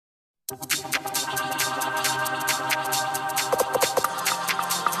General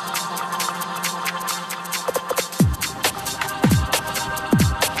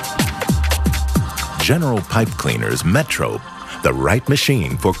Pipe Cleaner's Metro, the right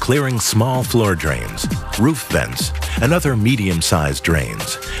machine for clearing small floor drains, roof vents, and other medium-sized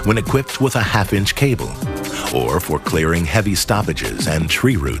drains when equipped with a half-inch cable, or for clearing heavy stoppages and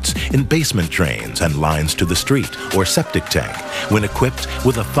tree roots in basement drains and lines to the street or septic tank when equipped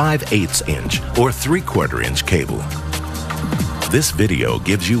with a 5/8 inch or 3/4 inch cable. This video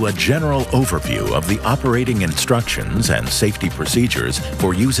gives you a general overview of the operating instructions and safety procedures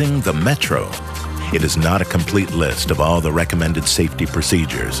for using the Metro. It is not a complete list of all the recommended safety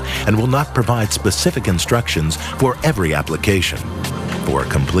procedures and will not provide specific instructions for every application. For a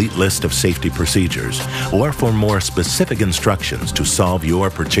complete list of safety procedures or for more specific instructions to solve your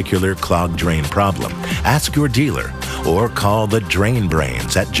particular clogged drain problem, ask your dealer or call the Drain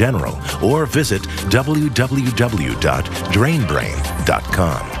Brains at General or visit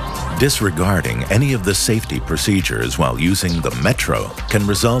www.drainbrain.com. Disregarding any of the safety procedures while using the Metro can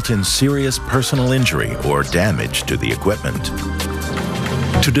result in serious personal injury or damage to the equipment.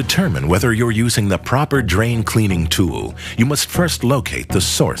 To determine whether you're using the proper drain cleaning tool, you must first locate the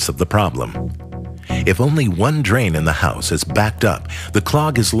source of the problem. If only one drain in the house is backed up, the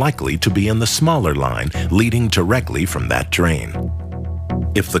clog is likely to be in the smaller line leading directly from that drain.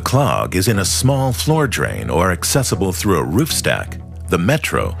 If the clog is in a small floor drain or accessible through a roof stack, the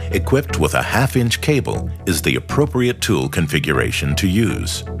Metro, equipped with a half-inch cable, is the appropriate tool configuration to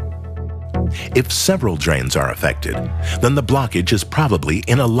use. If several drains are affected, then the blockage is probably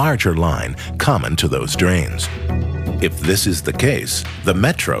in a larger line common to those drains. If this is the case, the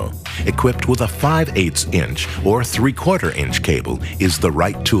Metro, equipped with a 5/8 inch or 3/4 inch cable, is the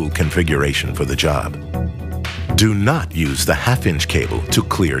right tool configuration for the job. Do not use the half-inch cable to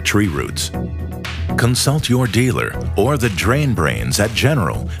clear tree roots. Consult your dealer or the Drain Brains at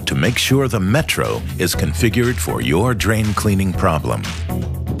General to make sure the Metro is configured for your drain cleaning problem.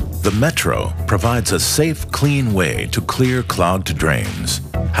 The Metro provides a safe, clean way to clear clogged drains.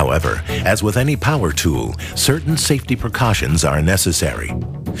 However, as with any power tool, certain safety precautions are necessary.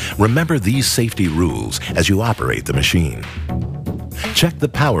 Remember these safety rules as you operate the machine. Check the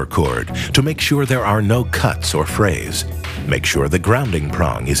power cord to make sure there are no cuts or frays. Make sure the grounding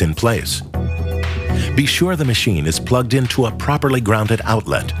prong is in place. Be sure the machine is plugged into a properly grounded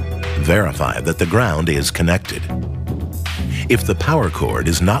outlet. Verify that the ground is connected. If the power cord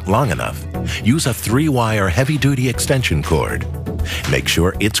is not long enough, use a 3-wire heavy-duty extension cord. Make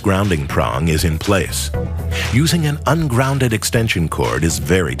sure its grounding prong is in place. Using an ungrounded extension cord is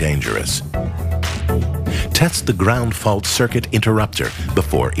very dangerous. Test the ground fault circuit interrupter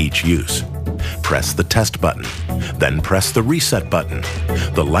before each use. Press the test button, then press the reset button.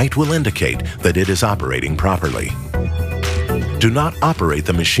 The light will indicate that it is operating properly. Do not operate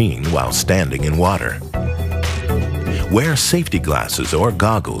the machine while standing in water. Wear safety glasses or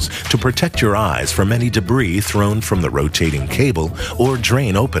goggles to protect your eyes from any debris thrown from the rotating cable or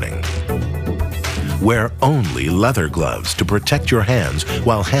drain opening. Wear only leather gloves to protect your hands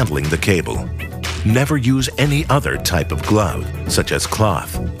while handling the cable. Never use any other type of glove, such as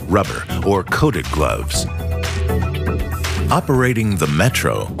cloth, rubber, or coated gloves. Operating the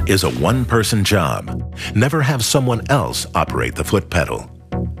Metro is a one-person job. Never have someone else operate the foot pedal.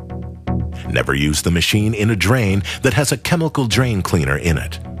 Never use the machine in a drain that has a chemical drain cleaner in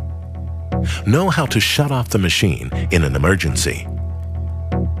it. Know how to shut off the machine in an emergency.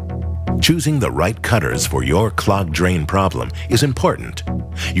 Choosing the right cutters for your clogged drain problem is important.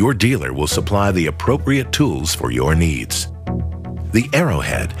 Your dealer will supply the appropriate tools for your needs. The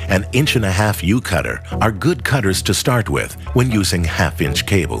Arrowhead and 1.5" U-cutter are good cutters to start with when using half-inch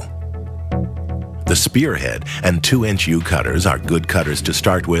cable. The Spearhead and 2-inch U-cutters are good cutters to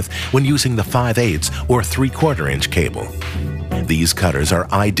start with when using the 5/8 or 3/4 inch cable. These cutters are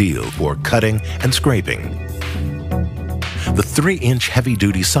ideal for cutting and scraping. The 3-inch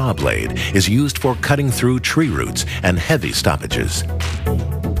heavy-duty saw blade is used for cutting through tree roots and heavy stoppages.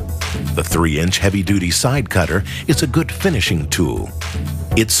 The 3-inch heavy-duty side cutter is a good finishing tool.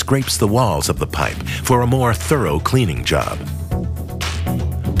 It scrapes the walls of the pipe for a more thorough cleaning job.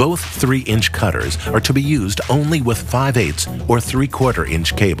 Both 3-inch cutters are to be used only with 5/8 or 3/4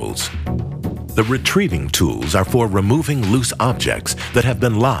 inch cables. The retrieving tools are for removing loose objects that have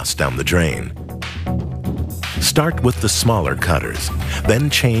been lost down the drain. Start with the smaller cutters,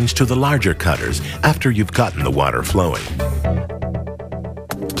 then change to the larger cutters after you've gotten the water flowing.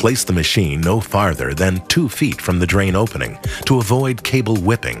 Place the machine no farther than 2 feet from the drain opening to avoid cable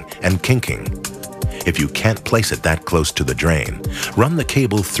whipping and kinking. If you can't place it that close to the drain, run the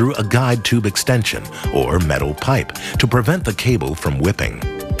cable through a guide tube extension or metal pipe to prevent the cable from whipping.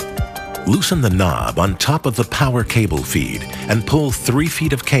 Loosen the knob on top of the power cable feed and pull 3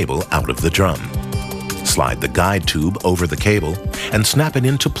 feet of cable out of the drum. Slide the guide tube over the cable and snap it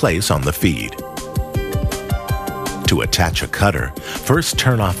into place on the feed. To attach a cutter, first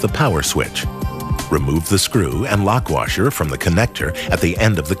turn off the power switch. Remove the screw and lock washer from the connector at the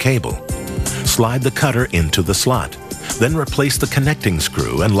end of the cable. Slide the cutter into the slot, then replace the connecting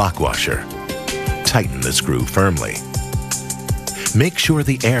screw and lock washer. Tighten the screw firmly. Make sure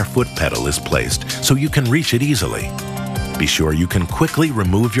the air foot pedal is placed so you can reach it easily. Be sure you can quickly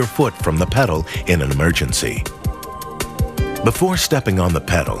remove your foot from the pedal in an emergency. Before stepping on the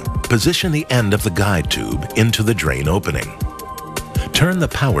pedal, position the end of the guide tube into the drain opening. Turn the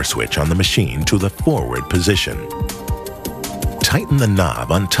power switch on the machine to the forward position. Tighten the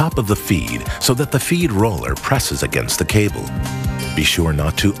knob on top of the feed so that the feed roller presses against the cable. Be sure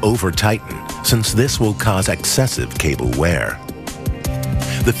not to over-tighten, since this will cause excessive cable wear.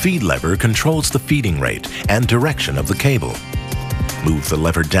 The feed lever controls the feeding rate and direction of the cable. Move the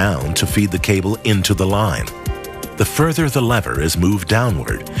lever down to feed the cable into the line. The further the lever is moved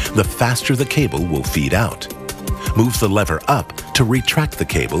downward, the faster the cable will feed out. Move the lever up to retract the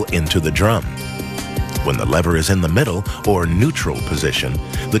cable into the drum. When the lever is in the middle or neutral position,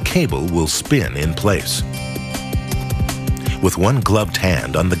 the cable will spin in place. With one gloved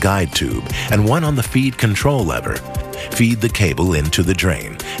hand on the guide tube and one on the feed control lever, feed the cable into the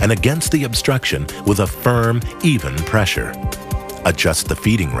drain and against the obstruction with a firm, even pressure. Adjust the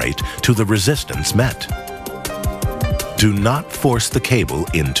feeding rate to the resistance met. Do not force the cable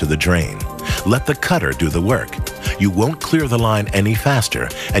into the drain. Let the cutter do the work. You won't clear the line any faster,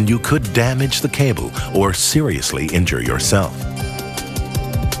 and you could damage the cable or seriously injure yourself.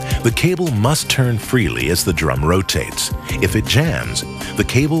 The cable must turn freely as the drum rotates. If it jams, the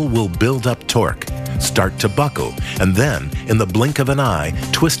cable will build up torque, start to buckle, and then, in the blink of an eye,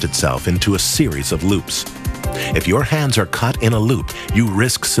 twist itself into a series of loops. If your hands are caught in a loop, you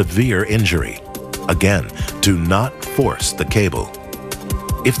risk severe injury. Again, do not force the cable.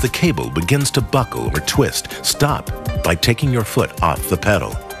 If the cable begins to buckle or twist, stop by taking your foot off the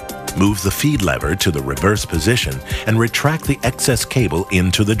pedal. Move the feed lever to the reverse position and retract the excess cable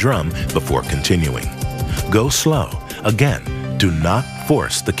into the drum before continuing. Go slow. Again, do not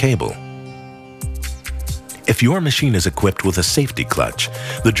force the cable. If your machine is equipped with a safety clutch,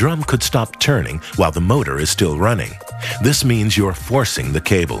 the drum could stop turning while the motor is still running. This means you're forcing the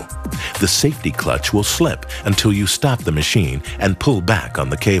cable. The safety clutch will slip until you stop the machine and pull back on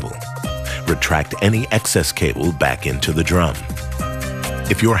the cable. Retract any excess cable back into the drum.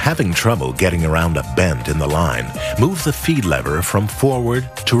 If you're having trouble getting around a bend in the line, move the feed lever from forward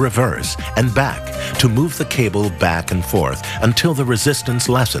to reverse and back to move the cable back and forth until the resistance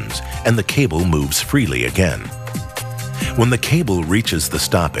lessens and the cable moves freely again. When the cable reaches the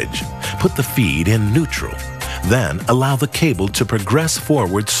stoppage, put the feed in neutral. Then allow the cable to progress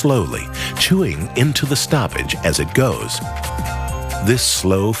forward slowly, chewing into the stoppage as it goes. This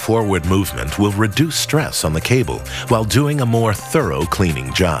slow forward movement will reduce stress on the cable while doing a more thorough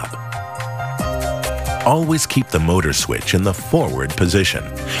cleaning job. Always keep the motor switch in the forward position,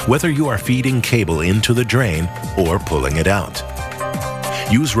 whether you are feeding cable into the drain or pulling it out.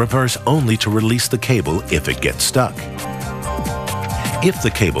 Use reverse only to release the cable if it gets stuck. If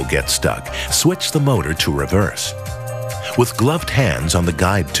the cable gets stuck, switch the motor to reverse. With gloved hands on the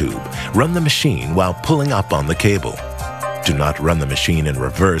guide tube, run the machine while pulling up on the cable. Do not run the machine in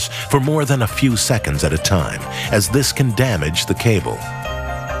reverse for more than a few seconds at a time, as this can damage the cable.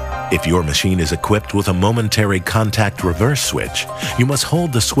 If your machine is equipped with a momentary contact reverse switch, you must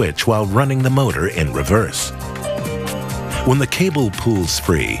hold the switch while running the motor in reverse. When the cable pulls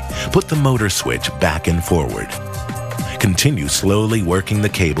free, put the motor switch back and forward. Continue slowly working the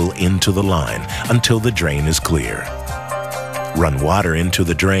cable into the line until the drain is clear. Run water into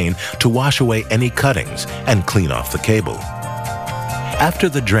the drain to wash away any cuttings and clean off the cable. After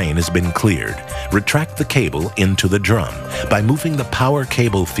the drain has been cleared, retract the cable into the drum by moving the power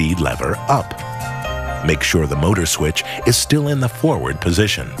cable feed lever up. Make sure the motor switch is still in the forward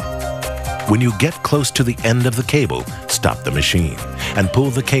position. When you get close to the end of the cable, stop the machine and pull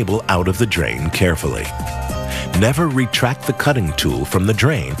the cable out of the drain carefully. Never retract the cutting tool from the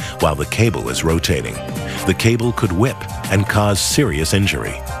drain while the cable is rotating. The cable could whip and cause serious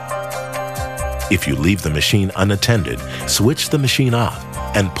injury. If you leave the machine unattended, switch the machine off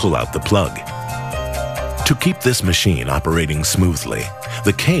and pull out the plug. To keep this machine operating smoothly,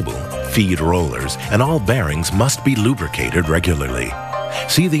 the cable, feed rollers, and all bearings must be lubricated regularly.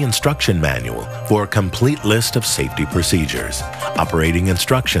 See the instruction manual for a complete list of safety procedures, operating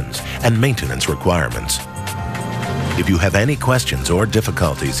instructions, and maintenance requirements. If you have any questions or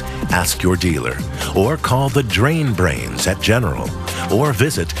difficulties, ask your dealer or call the Drain Brains at General or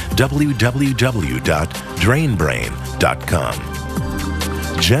visit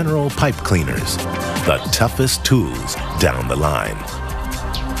www.drainbrain.com. General Pipe Cleaners, the toughest tools down the line.